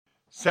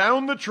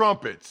Sound the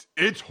trumpets.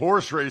 It's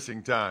horse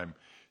racing time.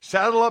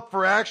 Saddle up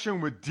for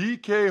action with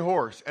DK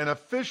Horse, an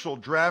official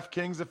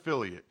DraftKings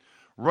affiliate.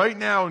 Right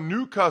now,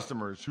 new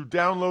customers who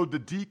download the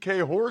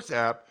DK Horse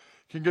app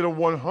can get a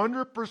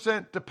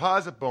 100%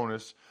 deposit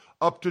bonus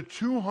up to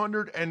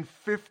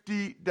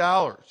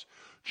 $250.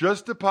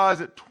 Just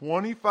deposit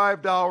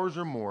 $25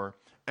 or more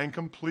and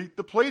complete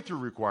the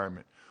playthrough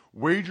requirement.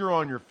 Wager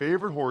on your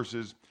favorite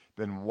horses,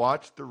 then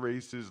watch the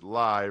races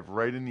live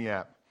right in the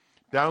app.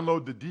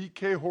 Download the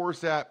DK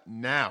Horse app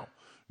now.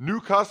 New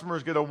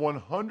customers get a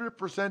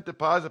 100%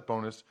 deposit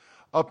bonus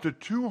up to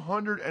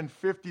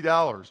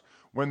 $250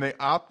 when they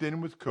opt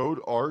in with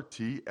code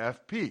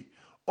RTFP.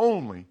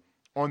 Only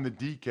on the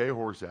DK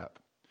Horse app.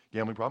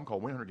 Gambling problem? Call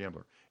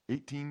 1-800-GAMBLER.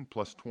 18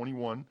 plus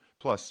 21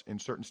 plus in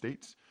certain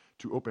states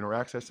to open or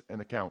access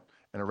an account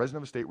and a resident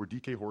of a state where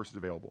DK Horse is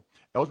available.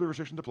 Eligibility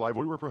restrictions apply.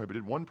 Void where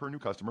prohibited. One per new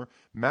customer.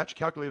 Match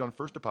calculated on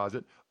first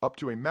deposit up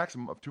to a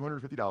maximum of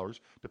 $250.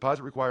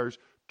 Deposit requires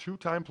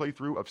 2-time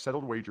playthrough of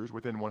settled wagers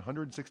within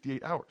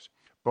 168 hours.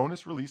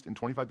 Bonus released in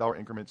 $25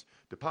 increments.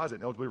 Deposit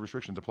and eligibility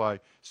restrictions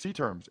apply. See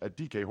terms at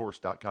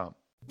dkhorse.com.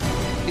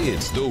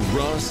 It's the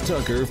Ross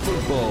Tucker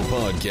Football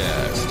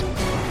Podcast.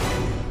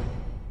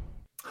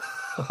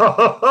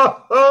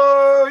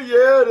 Oh,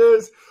 yeah, it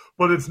is.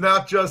 But it's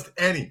not just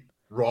any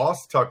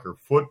Ross Tucker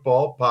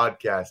Football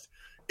Podcast.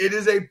 It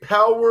is a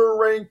Power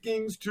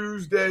Rankings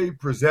Tuesday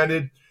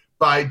presented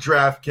by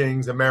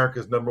DraftKings,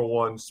 America's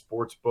 #1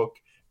 sportsbook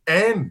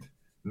and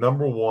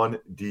 #1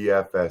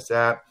 DFS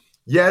app.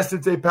 Yes,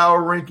 it's a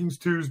Power Rankings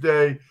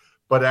Tuesday,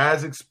 but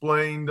as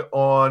explained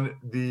on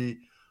the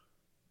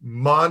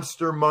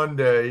Monster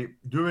Monday,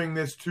 doing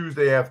this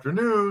Tuesday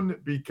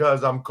afternoon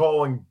because I'm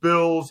calling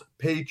Bills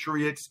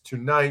Patriots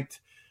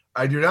tonight.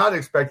 I do not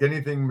expect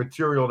anything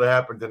material to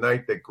happen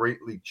tonight that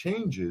greatly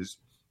changes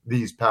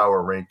these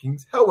power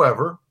rankings.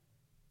 However,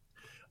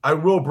 I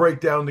will break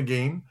down the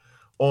game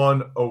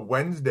on a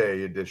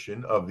Wednesday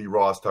edition of the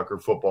Ross Tucker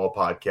Football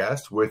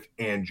Podcast with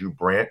Andrew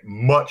Brandt.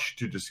 Much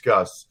to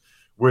discuss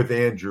with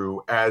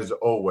Andrew, as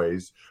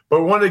always. But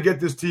I wanted to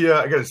get this to you.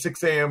 I got a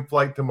 6 a.m.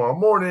 flight tomorrow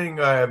morning.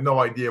 I have no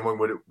idea when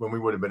we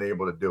would have been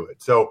able to do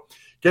it. So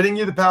getting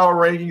you the power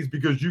rankings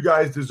because you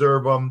guys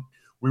deserve them.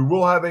 We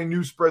will have a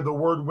new Spread the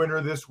Word winner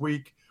this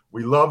week.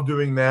 We love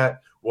doing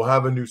that. We'll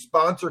have a new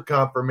sponsor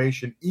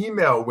confirmation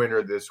email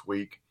winner this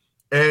week.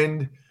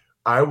 And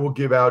I will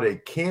give out a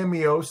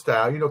Cameo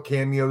style. You know,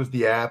 Cameo is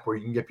the app where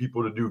you can get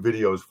people to do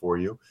videos for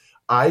you.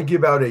 I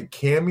give out a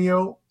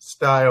Cameo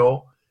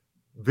style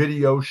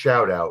video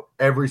shout out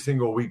every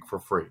single week for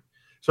free.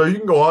 So you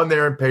can go on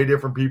there and pay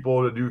different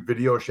people to do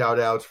video shout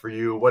outs for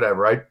you,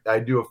 whatever. I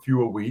do a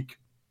few a week.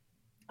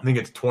 I think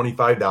it's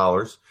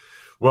 $25.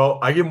 Well,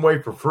 I give them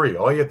away for free.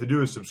 All you have to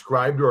do is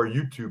subscribe to our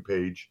YouTube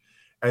page.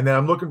 And then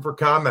I'm looking for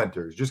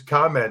commenters. Just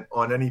comment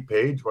on any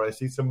page. When I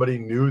see somebody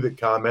new that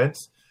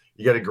comments,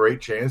 you get a great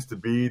chance to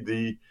be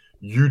the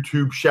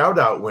YouTube shout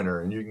out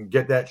winner. And you can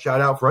get that shout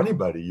out for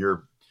anybody,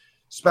 your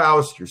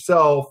spouse,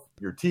 yourself,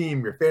 your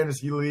team, your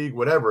fantasy league,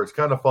 whatever. It's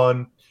kind of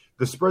fun.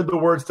 The Spread the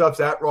Word stuff's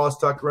at Ross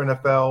Tucker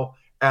NFL,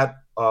 at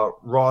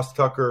Ross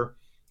Tucker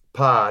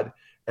Pod.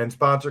 And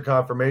sponsor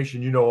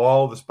confirmation, you know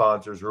all the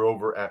sponsors are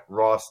over at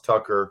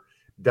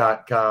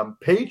rosstucker.com.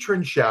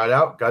 Patron shout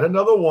out, got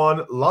another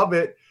one, love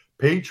it.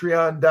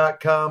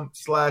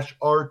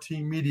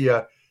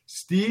 Patreon.com/RTmedia.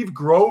 Steve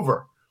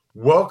Grover,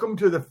 welcome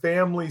to the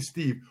family,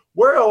 Steve.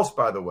 Where else,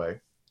 by the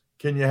way,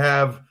 can you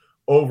have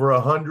over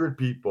 100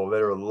 people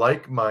that are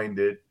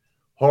like-minded,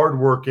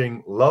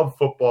 hardworking, love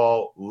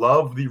football,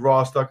 love the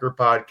Ross Tucker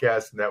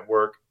Podcast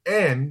Network,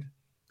 and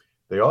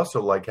they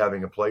also like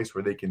having a place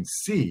where they can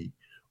see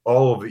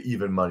all of the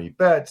even money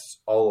bets,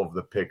 all of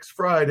the picks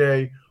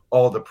Friday,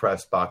 all the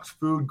press box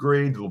food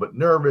grades, a little bit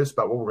nervous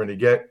about what we're going to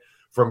get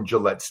from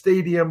Gillette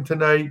Stadium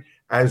tonight,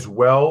 as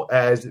well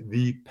as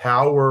the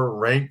power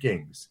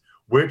rankings,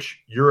 which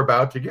you're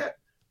about to get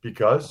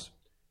because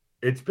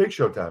it's Big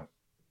Show time.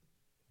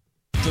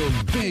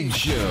 The Big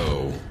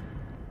Show.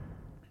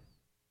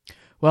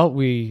 Well,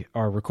 we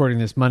are recording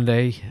this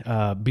Monday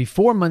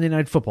before Monday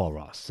Night Football,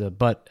 Ross.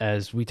 But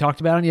as we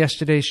talked about on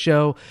yesterday's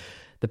show,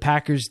 the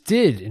Packers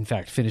did, in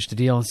fact, finish the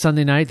deal on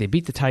Sunday night. They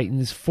beat the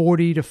Titans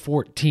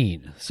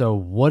 40-14. So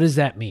what does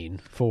that mean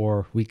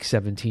for Week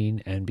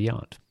 17 and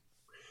beyond?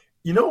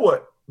 You know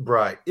what,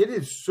 Bri? It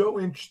is so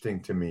interesting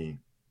to me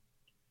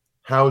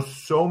how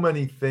so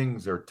many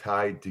things are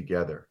tied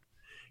together.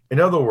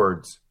 In other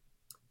words,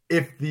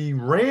 if the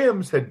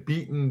Rams had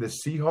beaten the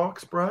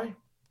Seahawks, Bri,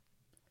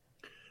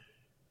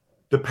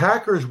 the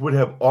Packers would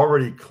have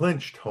already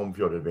clinched home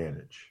field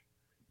advantage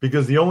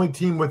because the only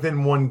team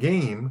within one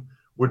game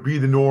would be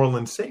the New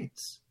Orleans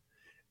Saints.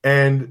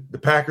 And the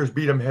Packers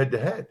beat them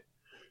head-to-head.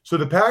 So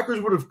the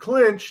Packers would have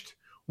clinched,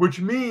 which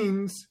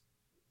means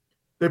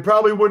they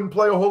probably wouldn't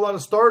play a whole lot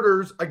of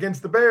starters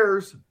against the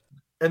Bears,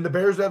 and the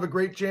Bears have a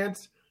great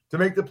chance to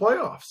make the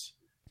playoffs.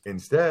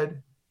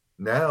 Instead,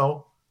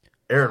 now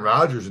Aaron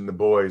Rodgers and the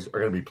boys are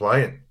going to be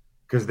playing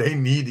because they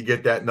need to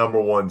get that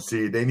 #1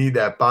 seed. They need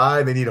that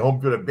bye. They need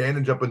home field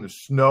advantage up in the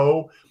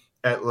snow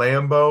at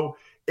Lambeau.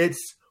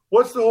 It's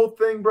what's the whole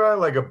thing, bro?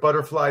 Like a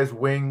butterfly's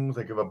wings.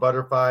 Like if a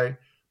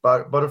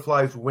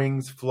butterfly's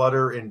wings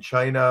flutter in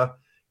China,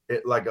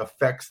 it like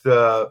affects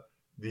the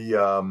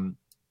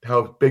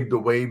how big the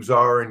waves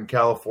are in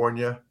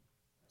California,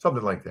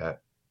 something like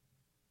that.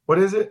 What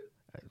is it?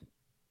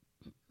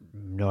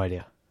 No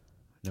idea.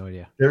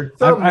 There's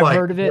some I've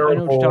heard of it. I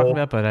know what you're talking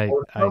about, but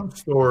some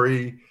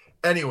story.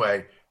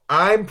 Anyway,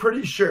 I'm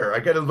pretty sure. I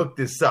got to look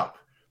this up.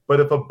 But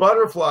if a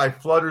butterfly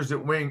flutters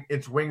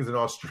its wings in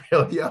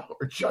Australia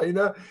or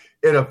China,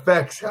 it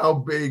affects how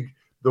big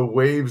the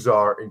waves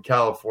are in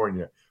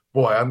California.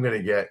 Boy,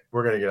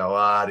 we're gonna get a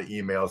lot of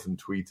emails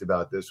and tweets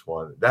about this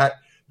one. That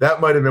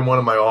might have been one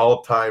of my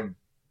all-time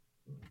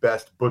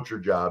best butcher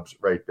jobs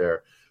right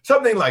there.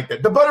 Something like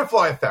that. The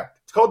butterfly effect.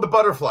 It's called the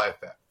butterfly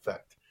effect.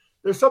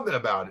 There's something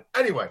about it.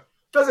 Anyway,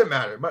 doesn't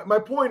matter. My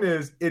point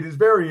is, it is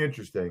very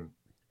interesting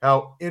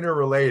how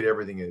interrelated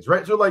everything is,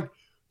 right? So like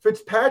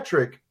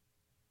Fitzpatrick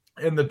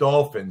and the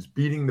Dolphins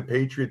beating the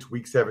Patriots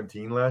week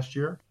 17 last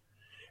year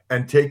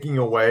and taking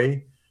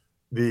away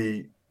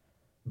the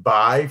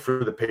bye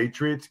for the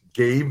Patriots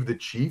gave the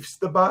Chiefs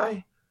the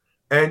bye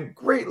and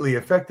greatly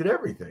affected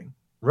everything,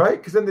 right?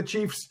 Because then the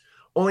Chiefs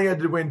only had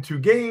to win 2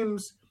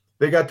 games.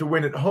 They got to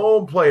win at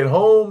home, play at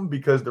home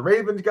because the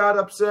Ravens got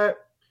upset.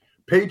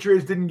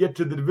 Patriots didn't get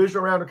to the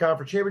divisional round of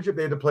conference championship.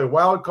 They had to play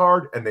wild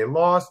card, and they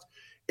lost.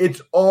 It's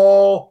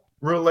all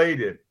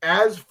related.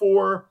 As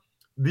for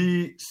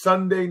the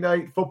Sunday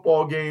night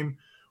football game,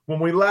 when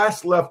we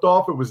last left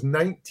off, it was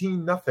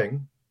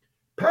 19-0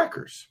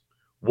 Packers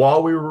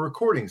while we were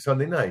recording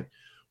Sunday night.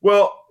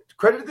 Well,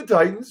 credit to the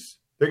Titans.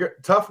 They got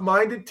a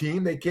tough-minded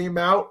team. They came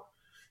out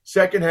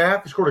second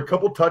half. They scored a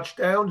couple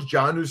touchdowns.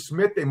 Jonnu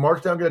Smith, they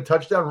marched down, got a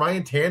touchdown.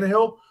 Ryan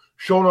Tannehill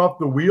showing off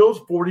the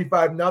wheels,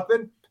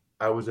 45-0.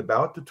 I was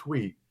about to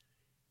tweet,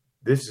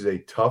 this is a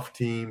tough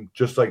team,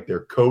 just like their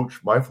coach,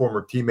 my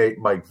former teammate,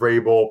 Mike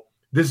Vrabel.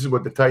 This is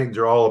what the Titans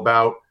are all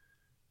about.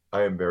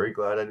 I am very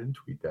glad I didn't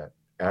tweet that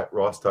at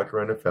Ross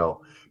Tucker NFL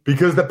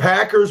because the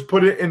Packers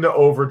put it into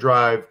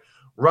overdrive.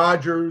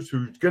 Rodgers,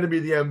 who's going to be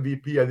the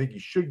MVP, I think he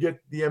should get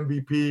the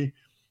MVP,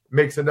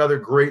 makes another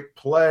great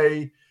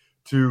play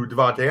to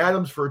Devontae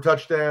Adams for a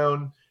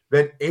touchdown.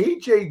 Then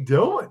A.J.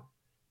 Dillon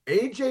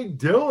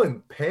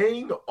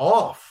paying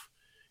off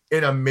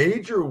in a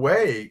major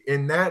way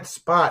in that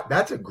spot.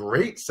 That's a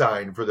great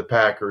sign for the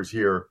Packers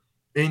here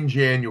in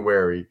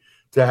January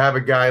to have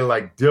a guy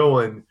like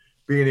Dillon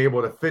being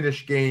able to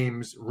finish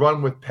games,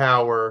 run with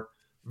power.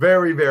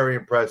 Very, very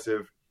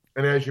impressive.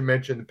 And as you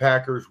mentioned, the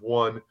Packers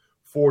won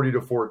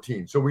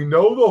 40-14. So we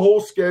know the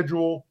whole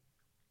schedule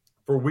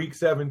for week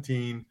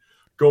 17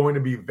 going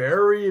to be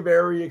very,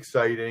 very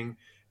exciting.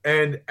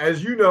 And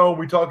as you know,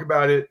 we talk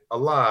about it a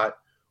lot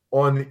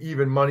on the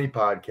Even Money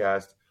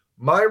podcast.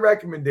 My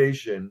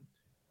recommendation,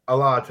 a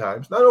lot of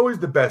times, not always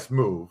the best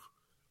move,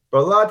 but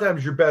a lot of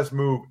times your best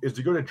move is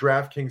to go to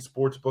DraftKings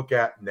Sportsbook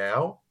app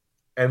now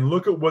and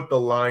look at what the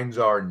lines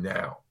are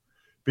now.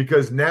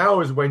 Because now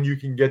is when you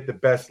can get the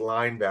best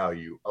line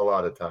value a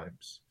lot of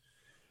times.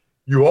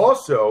 You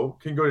also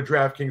can go to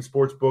DraftKings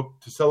Sportsbook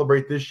to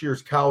celebrate this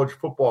year's college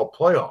football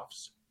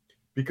playoffs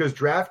because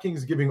DraftKings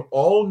is giving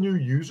all new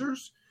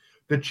users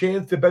the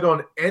chance to bet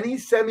on any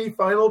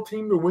semifinal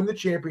team to win the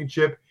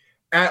championship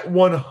at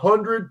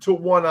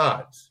 100-1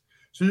 odds.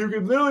 So you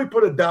could literally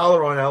put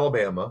 $1 on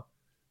Alabama.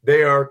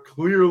 They are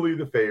clearly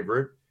the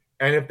favorite.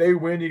 And if they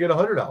win, you get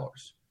 $100.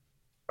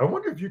 I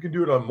wonder if you can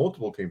do it on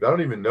multiple teams. I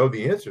don't even know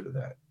the answer to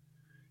that.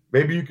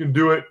 Maybe you can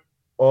do it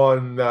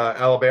on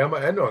Alabama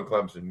and on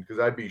Clemson because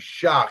I'd be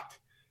shocked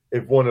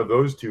if one of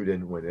those two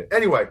didn't win it.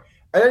 Anyway,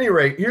 at any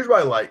rate, here's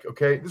what I like,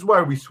 okay? This is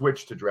why we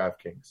switched to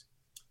DraftKings.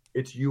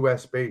 It's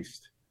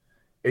U.S.-based.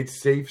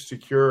 It's safe,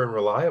 secure, and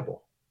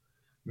reliable,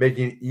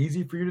 making it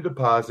easy for you to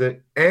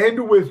deposit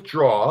and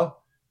withdraw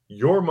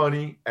your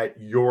money at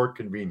your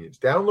convenience.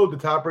 Download the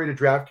top-rated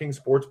DraftKings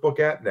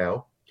Sportsbook app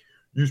now.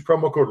 Use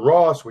promo code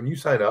ROSS when you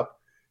sign up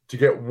to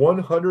get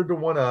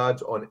 100-1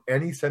 odds on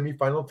any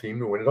semifinal team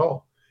to win it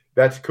all.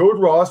 That's code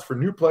ROSS for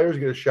new players to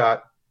get a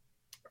shot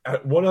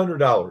at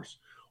 $100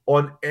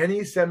 on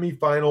any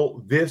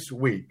semifinal this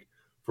week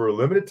for a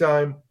limited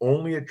time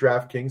only at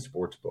DraftKings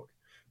Sportsbook.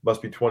 Must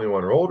be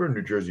 21 or older,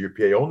 New Jersey or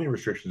PA only.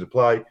 Restrictions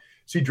apply.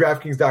 See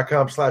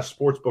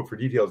DraftKings.com/sportsbook for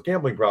details.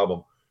 Gambling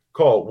problem?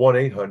 Call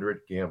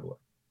 1-800-GAMBLER.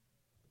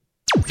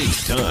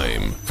 It's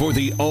time for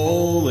the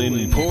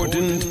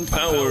all-important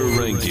Power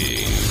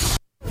Ranking.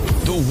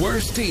 The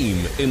worst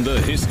team in the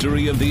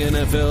history of the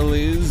NFL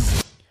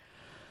is...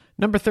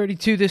 Number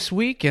 32 this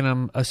week, and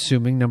I'm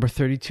assuming number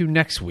 32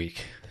 next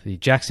week, the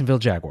Jacksonville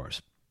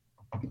Jaguars.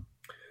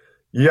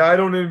 Yeah, I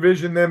don't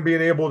envision them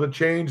being able to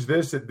change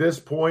this at this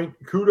point.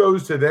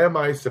 Kudos to them,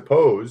 I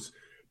suppose.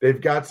 They've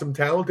got some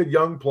talented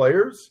young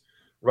players,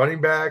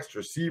 running backs,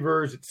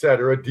 receivers,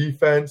 etc.,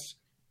 defense,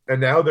 and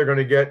now they're going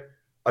to get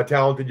a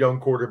talented young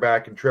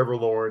quarterback in Trevor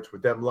Lawrence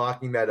with them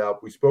locking that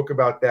up. We spoke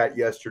about that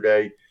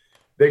yesterday.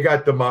 They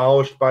got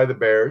demolished by the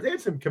Bears. They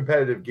had some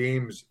competitive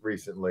games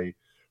recently,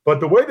 but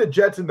the way the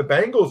Jets and the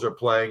Bengals are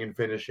playing and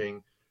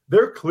finishing,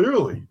 they're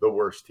clearly the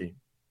worst team.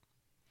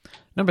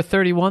 Number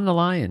 31, the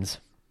Lions.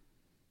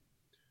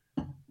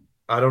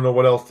 I don't know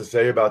what else to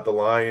say about the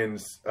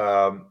Lions.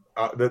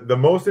 The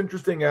most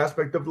interesting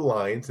aspect of the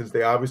Lions, since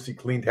they obviously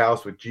cleaned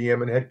house with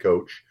GM and head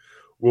coach,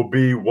 will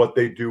be what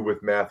they do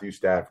with Matthew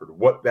Stafford,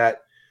 what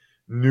that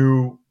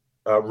new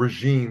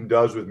regime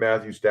does with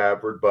Matthew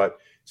Stafford. But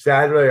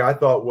Saturday, I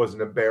thought, was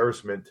an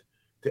embarrassment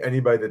to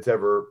anybody that's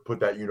ever put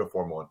that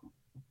uniform on.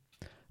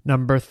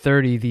 Number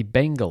 30, the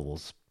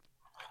Bengals.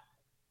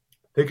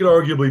 They could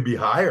arguably be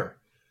higher.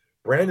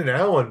 Brandon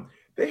Allen,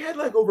 they had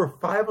like over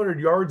 500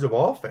 yards of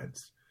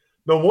offense.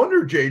 No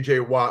wonder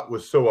J.J. Watt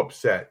was so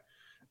upset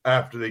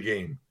after the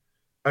game.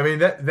 I mean,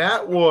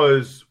 that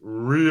was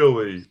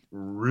really,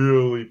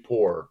 really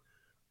poor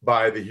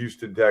by the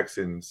Houston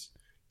Texans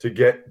to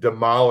get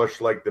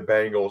demolished like the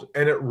Bengals,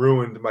 and it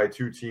ruined my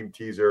two-team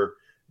teaser.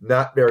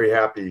 Not very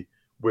happy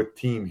with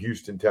Team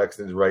Houston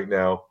Texans right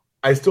now.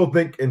 I still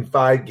think in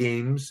 5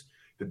 games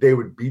that they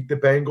would beat the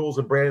Bengals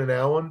and Brandon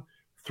Allen,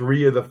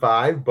 3 of the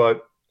 5,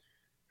 but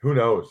who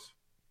knows?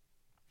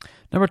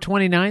 Number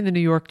 29, the New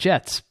York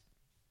Jets.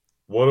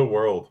 What a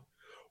world.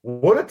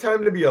 What a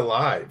time to be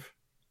alive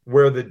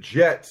where the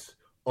Jets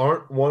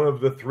aren't one of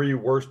the 3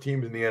 worst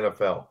teams in the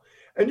NFL.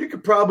 And you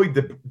could probably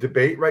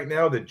debate right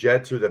now the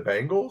Jets or the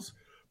Bengals,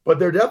 but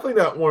they're definitely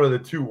not one of the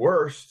 2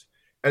 worst.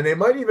 And they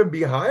might even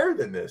be higher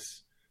than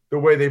this, the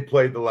way they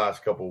played the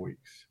last couple of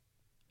weeks.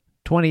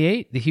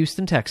 28, the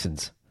Houston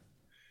Texans.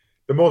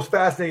 The most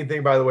fascinating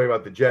thing, by the way,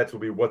 about the Jets will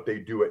be what they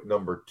do at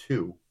number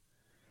 2.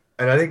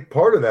 And I think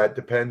part of that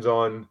depends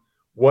on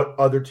what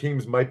other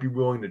teams might be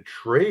willing to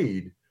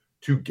trade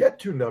to get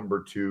to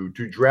number 2,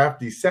 to draft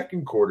the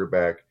second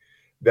quarterback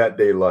that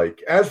they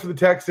like. As for the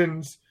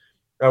Texans,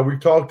 we've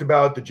talked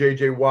about the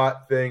J.J.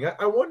 Watt thing.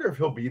 I wonder if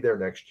he'll be there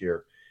next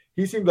year.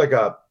 He seems like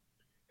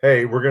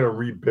hey, we're going to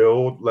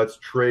rebuild. Let's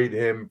trade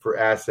him for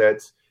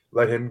assets.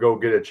 Let him go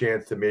get a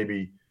chance to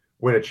maybe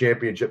win a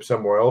championship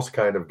somewhere else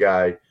kind of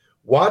guy.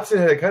 Watson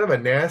had a kind of a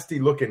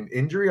nasty-looking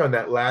injury on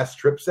that last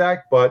strip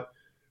sack, but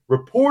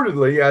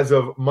reportedly, as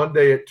of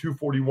Monday at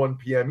 2:41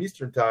 p.m.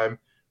 Eastern Time,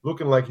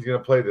 looking like he's going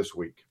to play this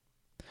week.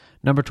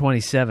 Number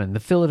 27, the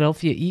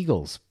Philadelphia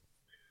Eagles.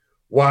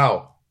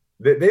 Wow.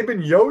 They've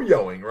been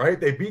yo-yoing, right?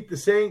 They beat the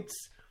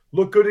Saints,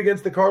 look good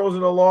against the Cardinals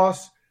in a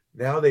loss.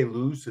 Now they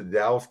lose to the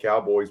Dallas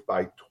Cowboys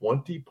by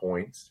 20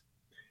 points,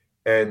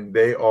 and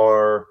they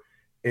are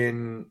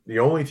in the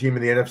only team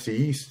in the NFC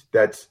East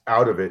that's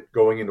out of it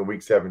going into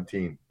Week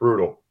 17.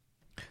 Brutal.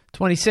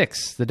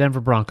 26, the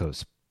Denver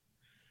Broncos.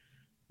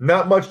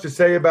 Not much to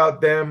say about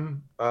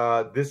them.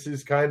 This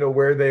is kind of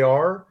where they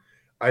are.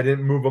 I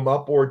didn't move them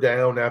up or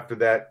down after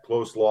that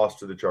close loss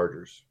to the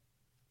Chargers.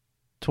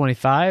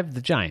 25, the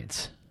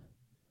Giants.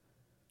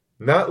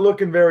 Not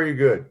looking very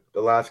good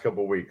the last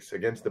couple of weeks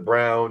against the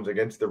Browns,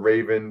 against the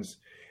Ravens.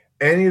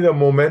 Any of the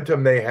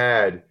momentum they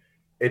had,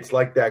 it's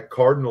like that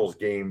Cardinals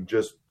game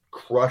just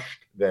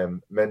crushed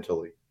them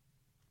mentally.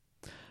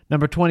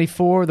 Number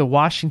 24, the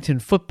Washington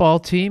football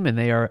team, and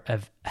they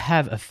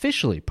have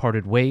officially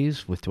parted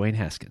ways with Dwayne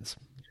Haskins.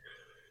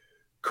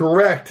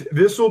 Correct.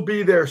 This will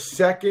be their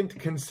second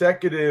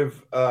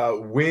consecutive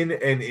win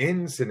and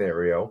in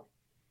scenario,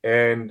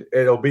 and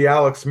it'll be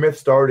Alex Smith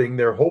starting.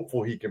 They're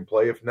hopeful he can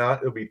play. If not,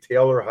 it'll be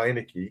Taylor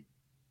Heineke.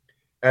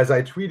 As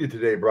I tweeted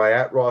today, Bri,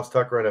 at Ross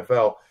Tucker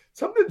NFL,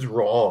 something's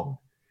wrong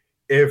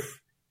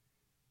if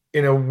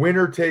in a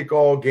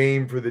winner-take-all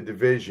game for the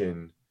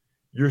division,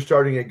 you're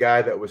starting a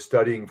guy that was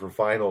studying for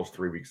finals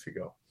 3 weeks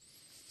ago,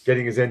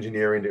 getting his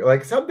engineering.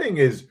 Like, something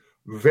is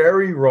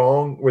very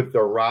wrong with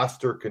the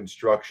roster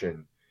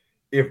construction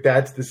if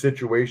that's the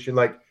situation.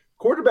 Like,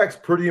 quarterback's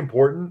pretty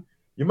important.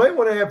 You might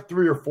want to have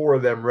 3 or 4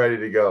 of them ready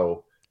to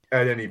go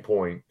at any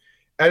point.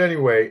 And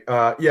anyway,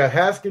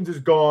 Haskins is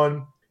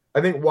gone.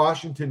 I think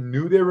Washington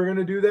knew they were going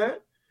to do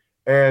that.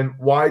 And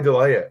why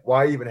delay it?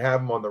 Why even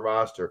have him on the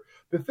roster?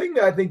 The thing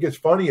that I think is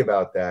funny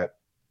about that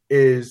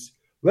is,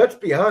 let's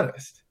be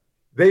honest,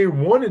 they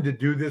wanted to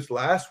do this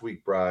last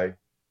week, Bri,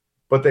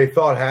 but they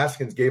thought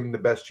Haskins gave them the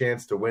best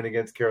chance to win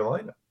against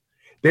Carolina.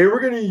 They were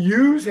going to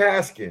use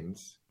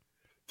Haskins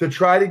to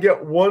try to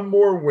get one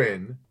more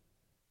win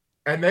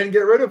and then get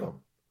rid of him.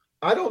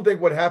 I don't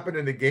think what happened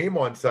in the game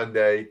on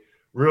Sunday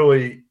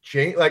really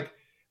changed. Like,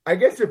 I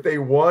guess if they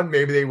won,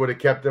 maybe they would have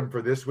kept him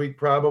for this week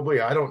probably.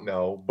 I don't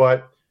know.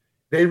 But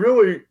they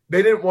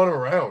didn't want him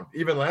around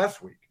even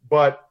last week.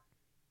 But,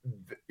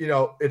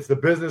 it's the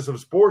business of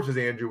sports, as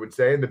Andrew would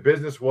say. And the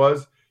business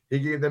was he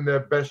gave them the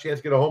best chance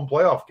to get a home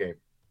playoff game.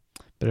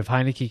 But if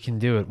Heineke can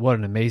do it, what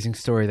an amazing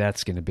story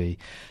that's going to be.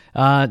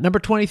 Number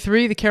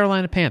 23, the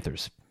Carolina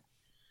Panthers.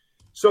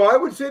 So I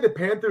would say the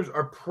Panthers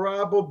are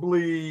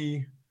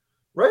probably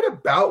right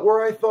about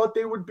where I thought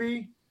they would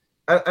be.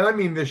 And I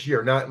mean this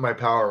year, not in my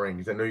power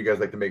rankings. I know you guys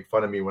like to make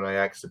fun of me when I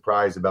act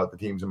surprised about the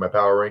teams in my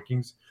power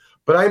rankings.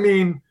 But I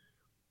mean,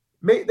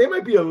 they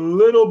might be a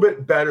little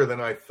bit better than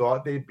I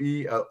thought they'd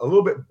be, a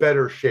little bit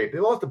better shape. They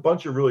lost a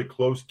bunch of really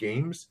close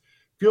games.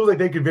 Feels like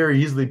they could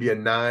very easily be a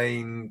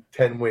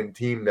 9-10 win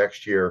team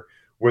next year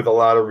with a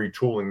lot of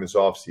retooling this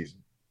offseason.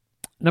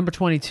 Number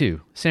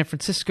 22, San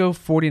Francisco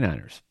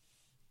 49ers.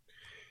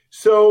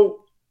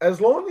 So as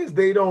long as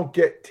they don't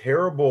get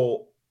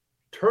terrible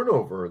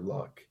turnover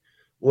luck,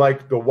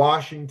 like the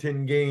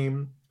Washington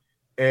game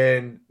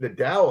and the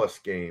Dallas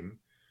game,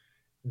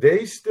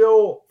 they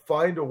still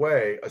find a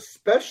way,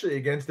 especially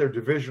against their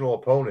divisional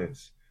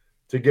opponents,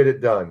 to get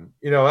it done.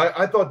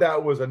 I thought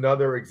that was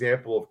another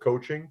example of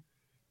coaching.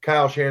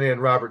 Kyle Shanahan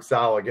and Robert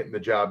Saleh getting the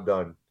job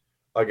done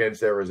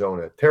against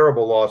Arizona.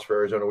 Terrible loss for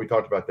Arizona. We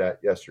talked about that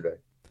yesterday.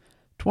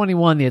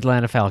 21, the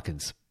Atlanta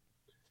Falcons.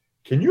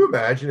 Can you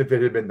imagine if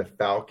it had been the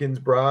Falcons,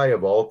 Bry,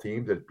 of all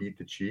teams that beat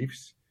the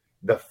Chiefs?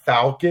 The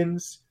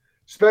Falcons,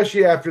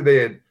 especially after they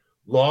had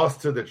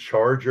lost to the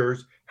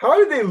Chargers. How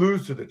did they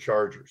lose to the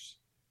Chargers?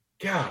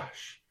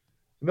 Gosh,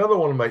 another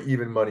one of my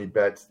even money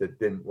bets that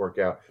didn't work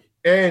out.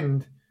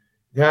 And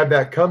had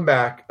that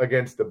comeback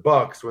against the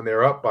Bucs when they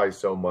were up by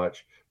so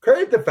much.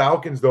 Credit the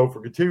Falcons, though,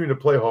 for continuing to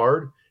play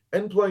hard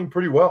and playing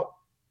pretty well.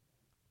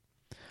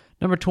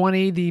 Number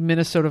 20, the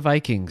Minnesota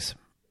Vikings.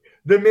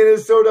 The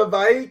Minnesota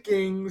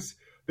Vikings,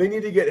 they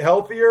need to get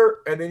healthier,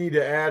 and they need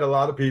to add a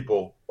lot of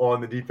people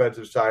on the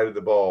defensive side of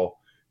the ball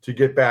to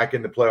get back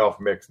in the playoff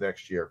mix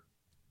next year.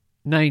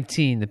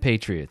 19, the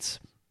Patriots.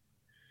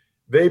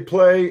 They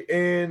play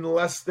in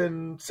less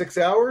than 6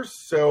 hours,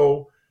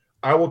 so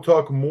I will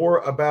talk more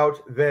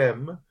about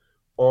them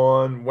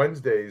on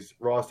Wednesday's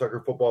Ross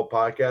Tucker Football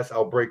Podcast.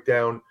 I'll break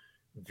down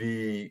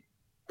the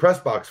press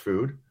box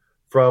food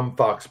from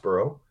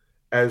Foxborough,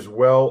 as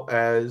well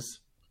as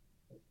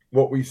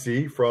what we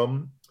see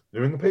from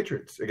New England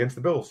Patriots against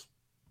the Bills.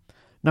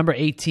 Number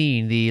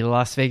 18, the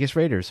Las Vegas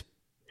Raiders.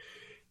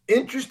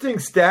 Interesting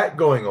stat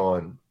going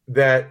on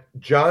that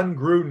John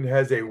Gruden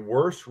has a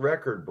worse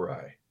record,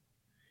 Bry,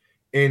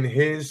 in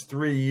his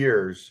 3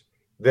 years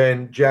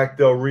than Jack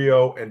Del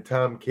Rio and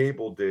Tom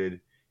Cable did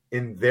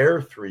in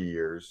their 3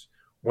 years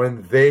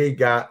when they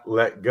got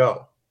let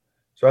go.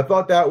 So I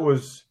thought that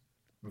was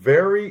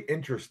very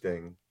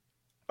interesting.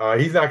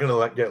 He's not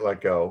going to get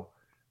let go.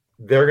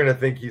 They're going to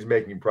think he's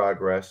making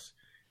progress.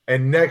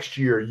 And next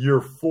year,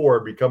 year 4,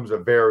 becomes a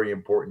very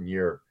important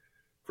year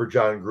for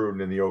John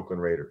Gruden and the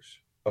Oakland Raiders.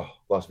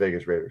 Las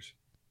Vegas Raiders.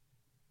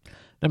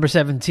 Number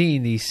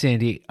 17,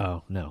 the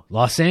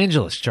Los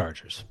Angeles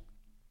Chargers.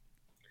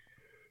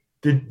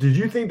 Did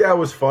you think that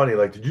was funny?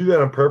 Like, did you do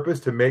that on purpose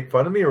to make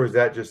fun of me, or was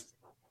that just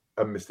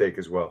a mistake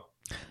as well?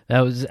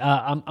 That was.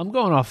 I'm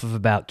going off of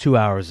about 2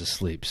 hours of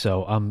sleep,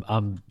 so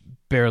I'm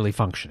barely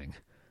functioning.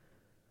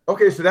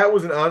 Okay, so that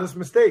was an honest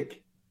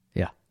mistake.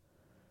 Yeah.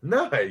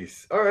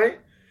 Nice. All right.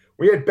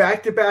 We had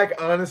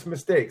back-to-back honest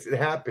mistakes. It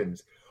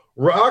happens.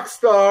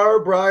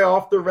 Rockstar, Bry,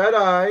 off the red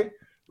eye.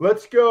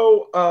 Let's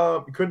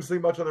go. You couldn't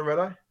sleep much on the red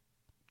eye?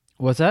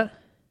 What's that?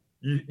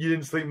 You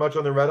didn't sleep much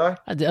on the red eye?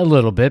 A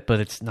little bit, but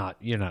it's not.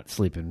 You're not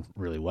sleeping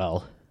really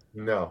well.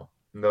 No,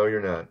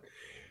 you're not.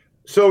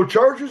 So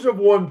Chargers have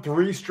won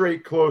 3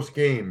 straight close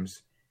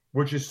games,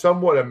 which is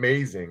somewhat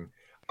amazing.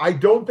 I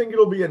don't think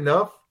it'll be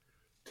enough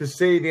to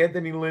save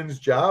Anthony Lynn's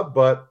job,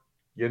 but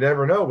you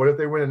never know. What if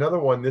they win another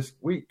one this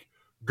week?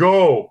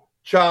 Go,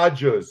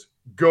 Chargers,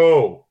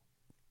 go.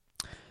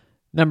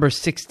 Number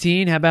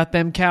 16, how about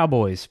them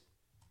Cowboys?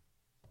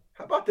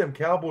 How about them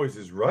Cowboys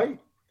is right.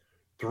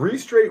 3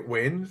 straight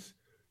wins.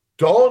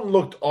 Dalton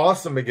looked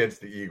awesome against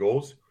the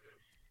Eagles.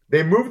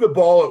 They moved the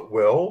ball at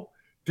will.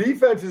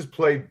 Defense has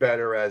played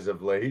better as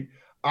of late.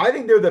 I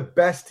think they're the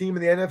best team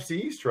in the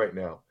NFC East right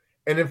now.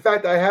 And in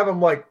fact, I have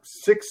them like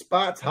 6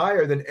 spots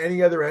higher than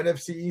any other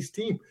NFC East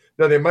team.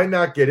 Now, they might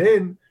not get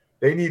in.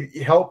 They need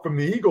help from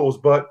the Eagles,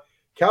 but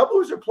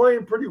Cowboys are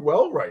playing pretty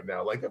well right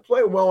now. Like, they're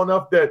playing well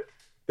enough that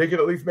they could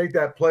at least make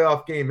that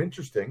playoff game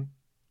interesting.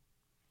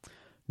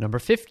 Number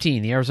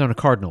 15, the Arizona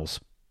Cardinals.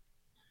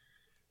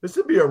 This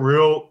would be a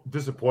real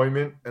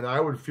disappointment, and I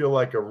would feel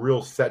like a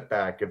real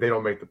setback if they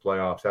don't make the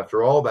playoffs.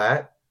 After all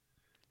that,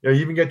 you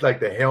even get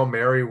like the Hail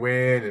Mary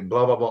win and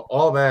blah, blah, blah,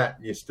 all that,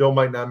 and you still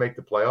might not make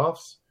the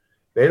playoffs.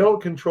 They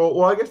don't control –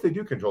 well, I guess they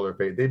do control their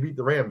fate. They beat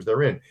the Rams.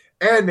 They're in.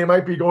 And they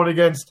might be going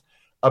against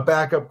a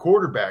backup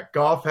quarterback.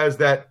 Goff has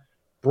that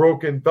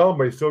broken thumb,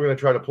 but he's still going to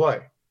try to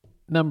play.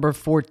 Number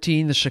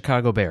 14, the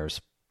Chicago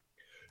Bears.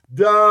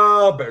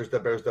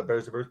 The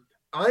Bears.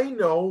 I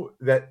know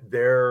that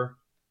their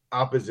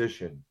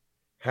opposition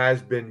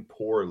has been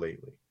poor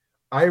lately.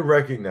 I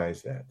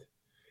recognize that.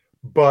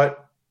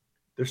 But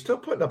they're still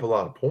putting up a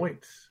lot of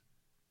points.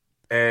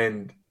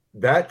 And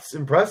that's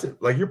impressive.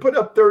 Like, you're putting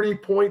up 30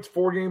 points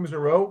 4 games in a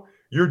row,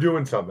 you're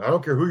doing something. I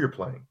don't care who you're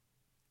playing.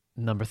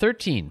 Number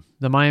 13,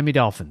 the Miami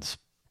Dolphins.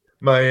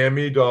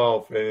 Miami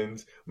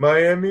Dolphins,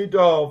 number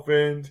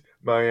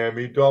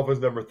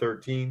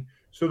 13.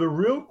 So the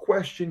real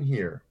question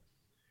here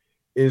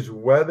is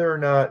whether or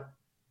not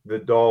the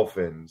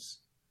Dolphins,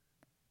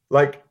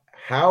 like,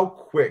 how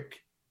quick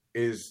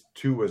is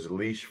Tua's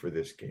leash for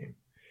this game?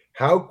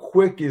 How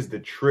quick is the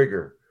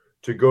trigger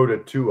to go to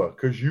Tua?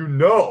 Because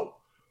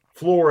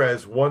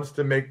Flores wants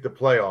to make the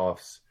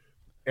playoffs,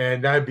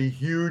 and that'd be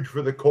huge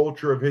for the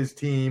culture of his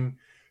team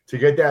to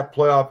get that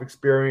playoff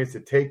experience, to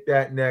take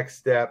that next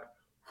step.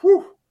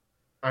 Whew.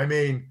 I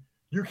mean,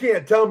 you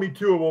can't tell me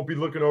Tua won't be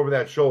looking over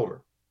that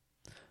shoulder.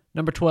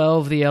 Number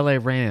 12, the LA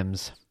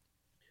Rams.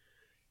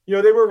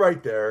 They were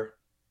right there.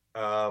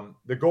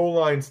 The goal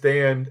line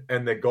stand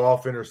and the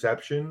Goff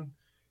interception,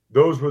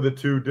 those were the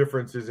two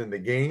differences in the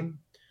game,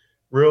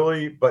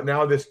 really. But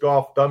now this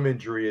Goff thumb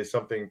injury is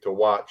something to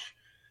watch.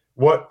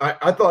 What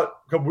I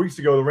thought a couple weeks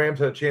ago, the Rams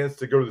had a chance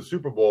to go to the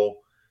Super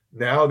Bowl.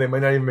 Now they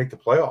might not even make the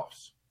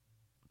playoffs.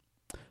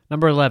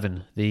 Number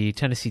 11, the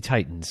Tennessee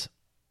Titans.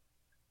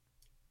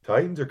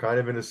 Titans are kind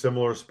of in a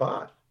similar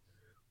spot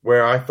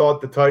where I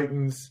thought the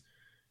Titans,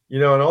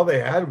 and all they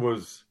had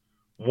was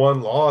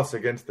one loss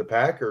against the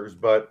Packers,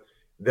 but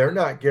they're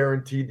not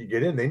guaranteed to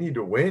get in. They need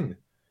to win.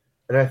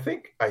 And I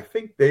think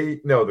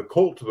the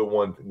Colts are the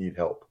ones that need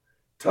help.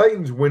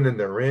 Titans win and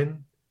they're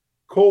in.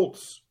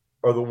 Colts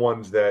are the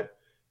ones that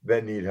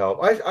need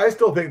help. I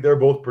still think they're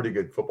both pretty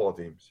good football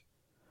teams.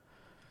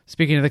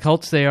 Speaking of the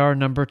Colts, they are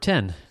number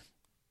 10.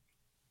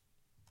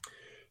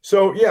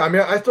 So, yeah,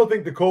 I still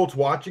think the Colts,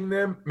 watching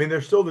them,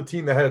 they're still the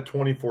team that had a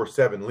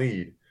 24-7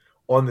 lead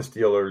on the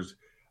Steelers.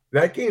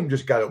 That game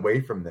just got away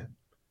from them.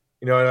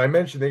 And I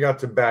mentioned they got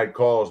some bad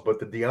calls, but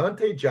the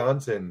Deontay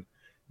Johnson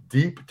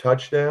deep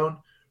touchdown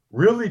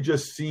really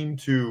just seemed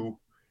to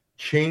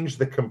change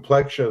the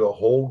complexion of the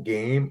whole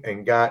game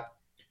and got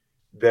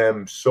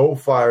them so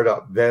fired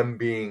up, them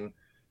being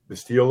the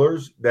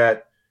Steelers,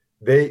 that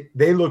they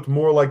looked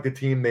more like the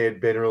team they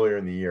had been earlier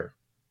in the year.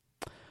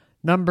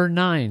 Number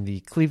 9, the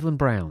Cleveland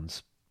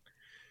Browns.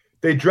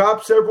 They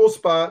dropped several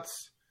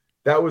spots.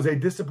 That was a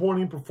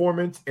disappointing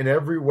performance in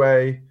every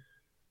way.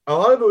 A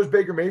lot of it was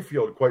Baker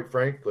Mayfield, quite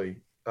frankly.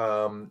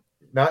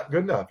 Not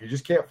good enough. You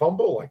just can't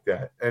fumble like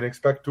that and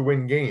expect to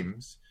win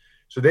games.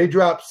 So they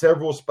dropped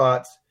several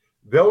spots.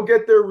 They'll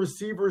get their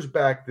receivers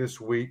back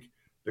this week.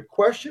 The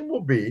question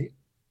will be,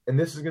 and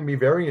this is going to be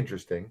very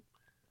interesting,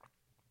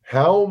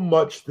 how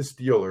much the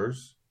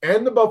Steelers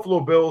and the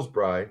Buffalo Bills,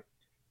 Bri,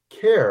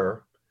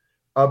 care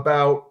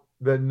about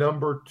the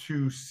number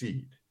 2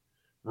 seed,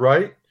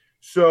 right?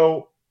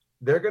 So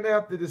they're going to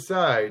have to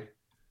decide,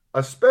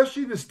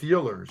 especially the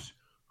Steelers,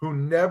 who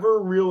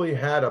never really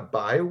had a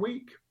bye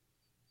week.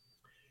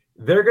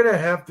 They're going to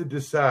have to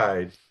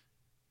decide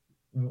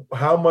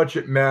how much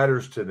it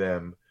matters to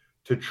them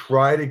to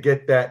try to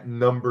get that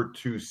number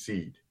 2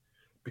 seed.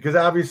 Because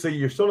obviously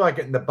you're still not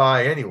getting the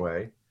bye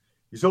anyway.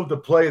 You still have to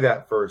play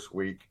that first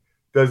week.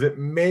 Does it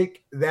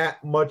make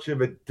that much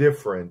of a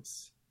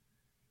difference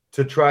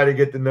to try to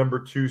get the number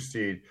 2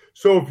 seed?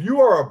 So if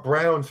you are a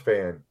Browns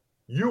fan,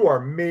 you are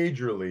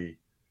majorly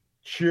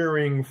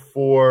cheering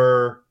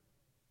for,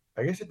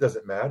 I guess it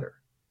doesn't matter.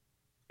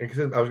 I was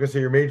going to say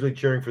you're majorly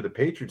cheering for the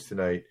Patriots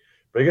tonight,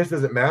 but I guess it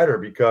doesn't matter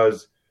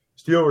because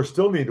Steelers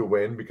still need to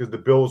win because the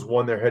Bills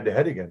won their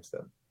head-to-head against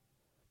them.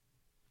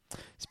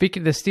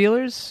 Speaking of the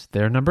Steelers,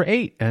 they're number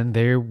 8, and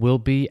they will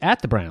be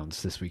at the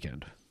Browns this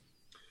weekend.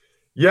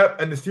 Yep,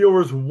 and the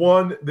Steelers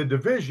won the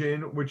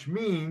division, which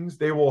means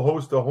they will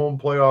host a home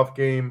playoff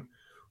game.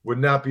 Would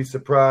not be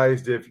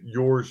surprised if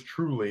yours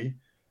truly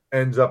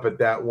ends up at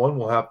that one.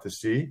 We'll have to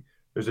see.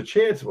 There's a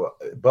chance.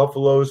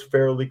 Buffalo's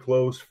fairly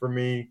close for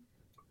me.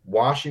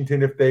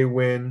 Washington, if they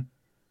win.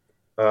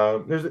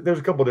 There's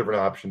a couple different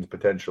options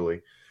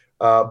potentially.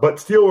 But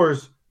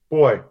Steelers,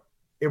 boy,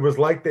 it was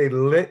like they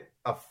lit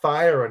a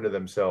fire under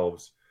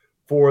themselves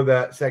for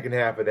that second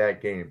half of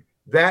that game.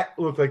 That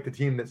looked like the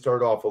team that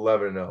started off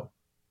 11-0.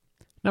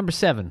 Number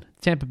 7,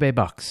 Tampa Bay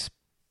Bucks.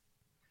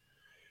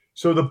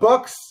 So the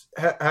Bucks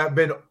have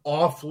been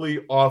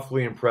awfully,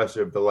 awfully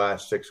impressive the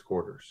last 6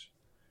 quarters.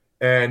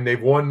 And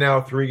they've won now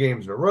 3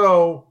 games in a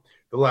row.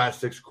 The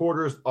last 6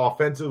 quarters,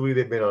 offensively,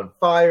 they've been on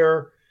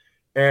fire.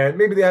 And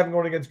maybe they haven't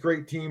gone against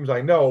great teams,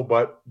 I know,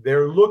 but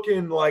they're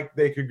looking like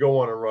they could go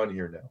on a run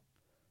here now.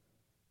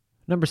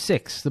 Number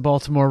 6, the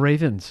Baltimore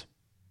Ravens.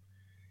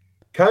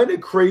 Kind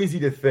of crazy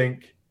to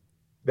think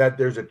that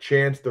there's a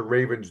chance the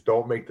Ravens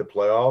don't make the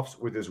playoffs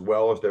with as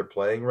well as they're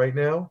playing right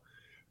now.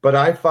 But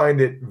I find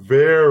it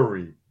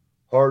very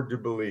hard to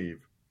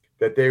believe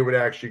that they would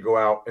actually go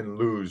out and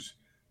lose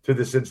to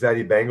the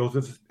Cincinnati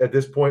Bengals at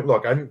this point.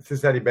 Look, I think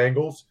Cincinnati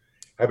Bengals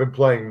have been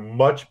playing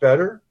much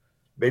better.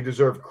 They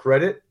deserve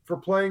credit for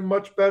playing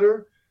much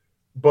better,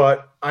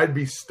 but I'd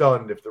be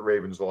stunned if the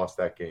Ravens lost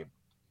that game.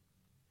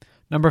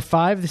 Number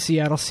 5, the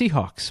Seattle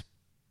Seahawks.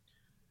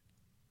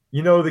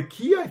 The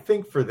key, I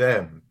think, for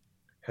them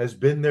has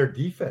been their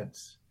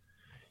defense.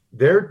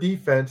 Their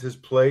defense has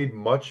played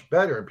much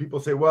better. And people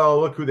say, well,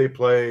 look who they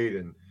played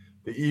and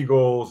the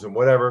Eagles and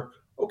whatever.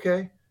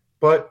 Okay,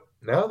 but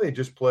now they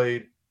just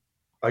played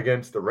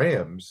against the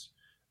Rams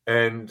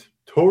and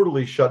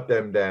totally shut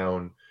them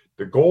down.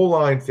 The goal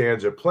line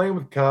stands. They're playing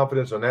with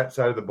confidence on that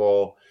side of the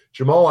ball.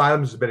 Jamal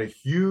Adams has been a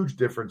huge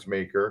difference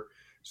maker.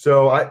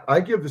 So I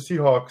give the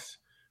Seahawks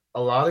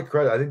a lot of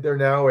credit. I think they're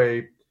now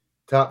a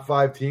top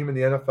 5 team in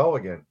the NFL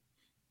again.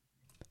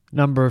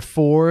 Number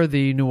 4,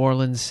 the New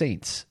Orleans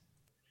Saints.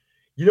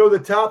 The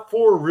top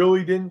 4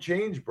 really didn't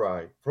change,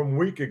 Bri, from a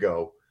week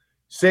ago.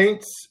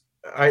 Saints,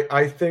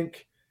 I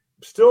think,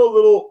 still a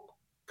little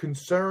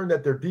concerned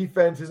that their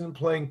defense isn't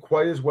playing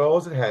quite as well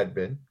as it had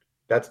been.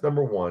 That's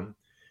number 1.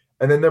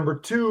 And then number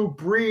 2,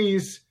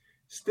 Breeze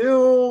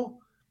still,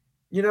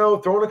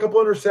 throwing a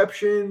couple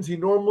interceptions. He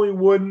normally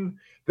wouldn't.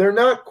 They're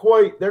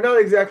not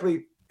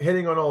exactly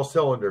hitting on all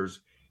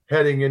cylinders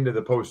heading into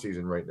the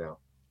postseason right now.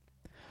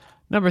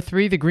 Number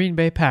 3, the Green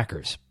Bay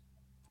Packers.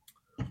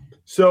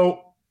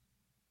 So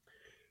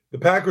the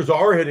Packers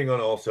are hitting on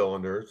all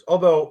cylinders,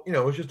 although,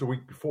 it was just a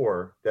week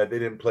before that they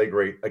didn't play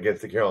great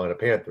against the Carolina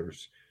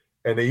Panthers,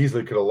 and they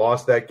easily could have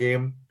lost that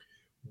game.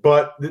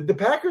 But the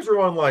Packers are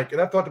on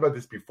and I've talked about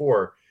this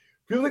before,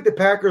 feels like the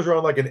Packers are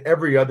on an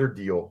every other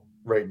deal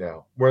right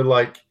now, where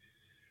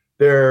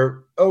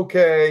they're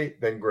okay,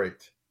 then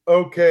great.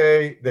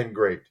 Okay, then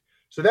great.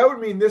 So that would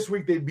mean this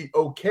week they'd be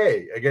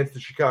okay against the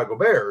Chicago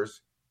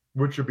Bears,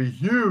 which would be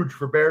huge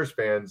for Bears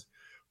fans.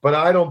 But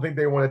I don't think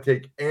they want to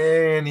take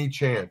any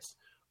chance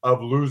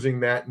of losing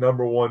that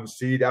number 1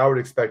 seed. I would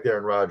expect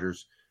Aaron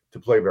Rodgers to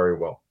play very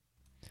well.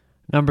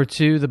 Number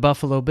 2, the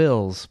Buffalo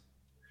Bills.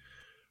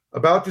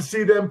 About to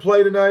see them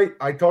play tonight.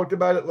 I talked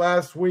about it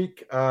last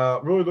week.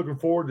 Really looking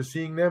forward to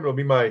seeing them. It'll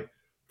be my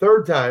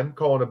 3rd time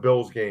calling a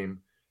Bills game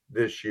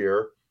this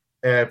year.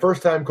 And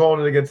first time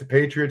calling it against the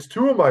Patriots,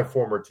 2 of my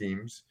former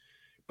teams.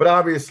 But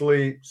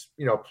obviously,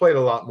 played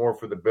a lot more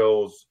for the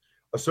Bills,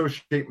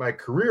 associate my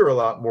career a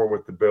lot more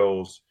with the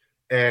Bills,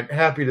 and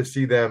happy to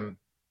see them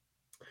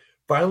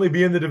finally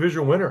being the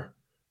division winner,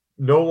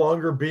 no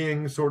longer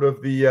being sort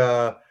of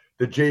the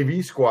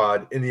JV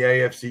squad in the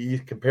AFC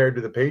East compared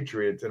to the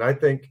Patriots. And I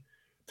think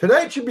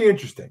tonight should be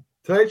interesting.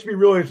 Tonight should be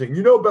really interesting.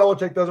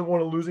 Belichick doesn't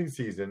want a losing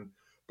season,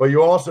 but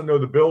you also know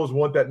the Bills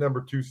want that number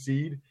 2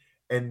 seed,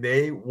 and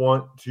they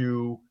want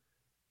to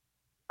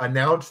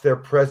announce their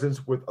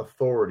presence with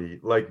authority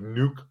like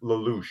Nuke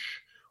LaLoosh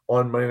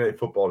on Monday Night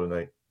Football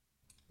tonight.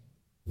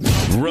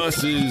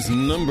 Russ's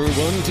number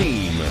 1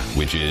 team,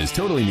 which is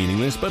totally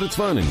meaningless, but it's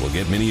fun and will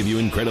get many of you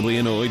incredibly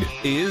annoyed,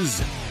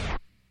 is...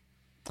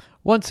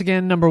 Once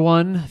again, number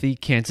 1, the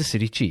Kansas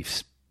City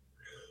Chiefs.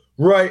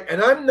 Right,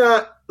 and I'm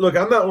not one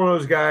of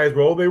those guys,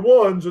 well, they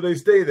won, so they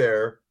stay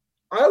there.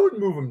 I would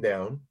move them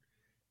down.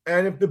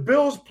 And if the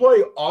Bills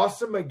play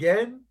awesome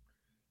again,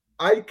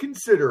 I'd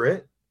consider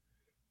it.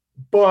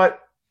 But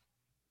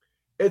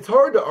it's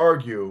hard to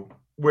argue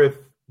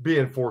with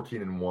being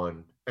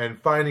 14-1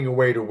 and finding a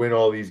way to win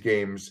all these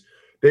games.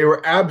 They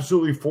were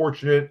absolutely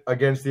fortunate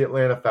against the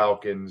Atlanta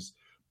Falcons,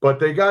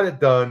 but they got it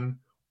done.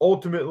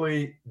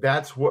 Ultimately,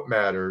 that's what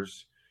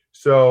matters.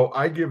 So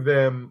I give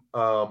them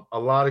a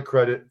lot of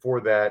credit for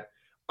that.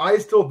 I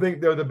still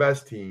think they're the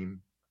best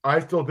team.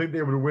 I still think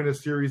they would win a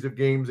series of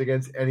games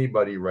against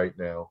anybody right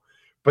now.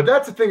 But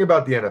that's the thing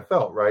about the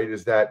NFL, right,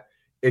 is that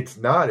it's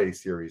not a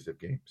series of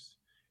games.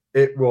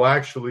 It will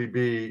actually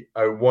be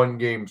a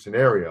one-game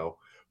scenario.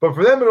 But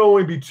for them, it'll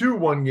only be 2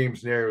 one-game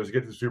scenarios to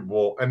get to the Super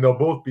Bowl, and they'll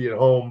both be at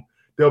home.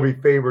 They'll be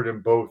favored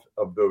in both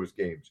of those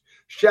games.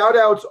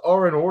 Shout-outs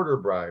are in order,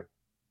 Brian,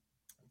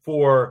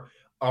 for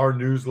our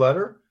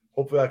newsletter.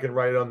 Hopefully I can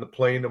write it on the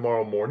plane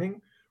tomorrow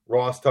morning.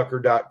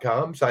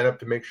 RossTucker.com. Sign up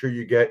to make sure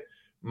you get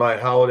my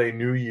Holiday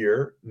New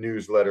Year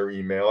newsletter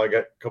email. I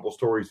got a couple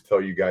stories to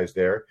tell you guys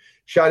there.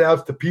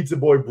 Shout-outs to Pizza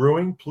Boy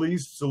Brewing.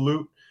 Please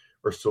support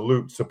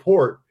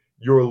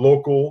your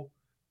local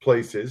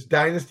places.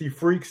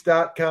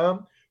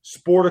 DynastyFreaks.com.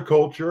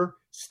 Sporticulture,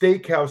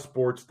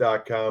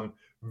 SteakhouseSports.com,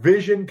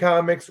 Vision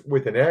Comics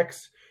with an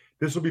X.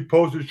 This will be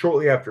posted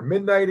shortly after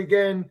midnight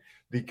again.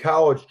 The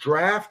college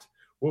draft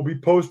will be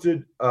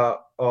posted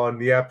on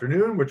the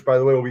afternoon, which, by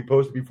the way, will be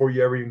posted before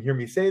you ever even hear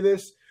me say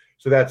this.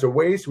 So that's a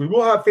waste. We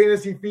will have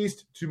Fantasy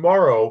Feast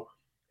tomorrow,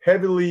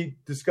 heavily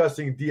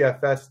discussing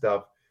DFS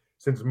stuff,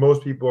 since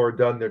most people are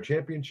done their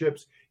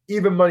championships.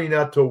 Even money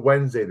not till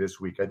Wednesday this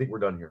week. I think we're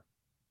done here.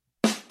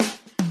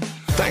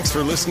 Thanks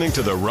for listening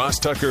to the Ross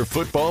Tucker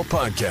Football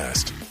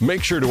Podcast.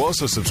 Make sure to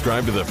also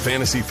subscribe to the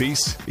Fantasy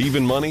Feast,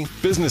 Even Money,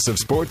 Business of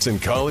Sports,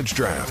 and College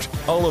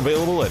Draft. All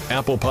available at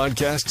Apple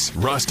Podcasts,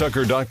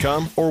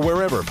 RossTucker.com, or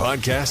wherever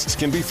podcasts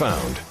can be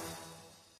found.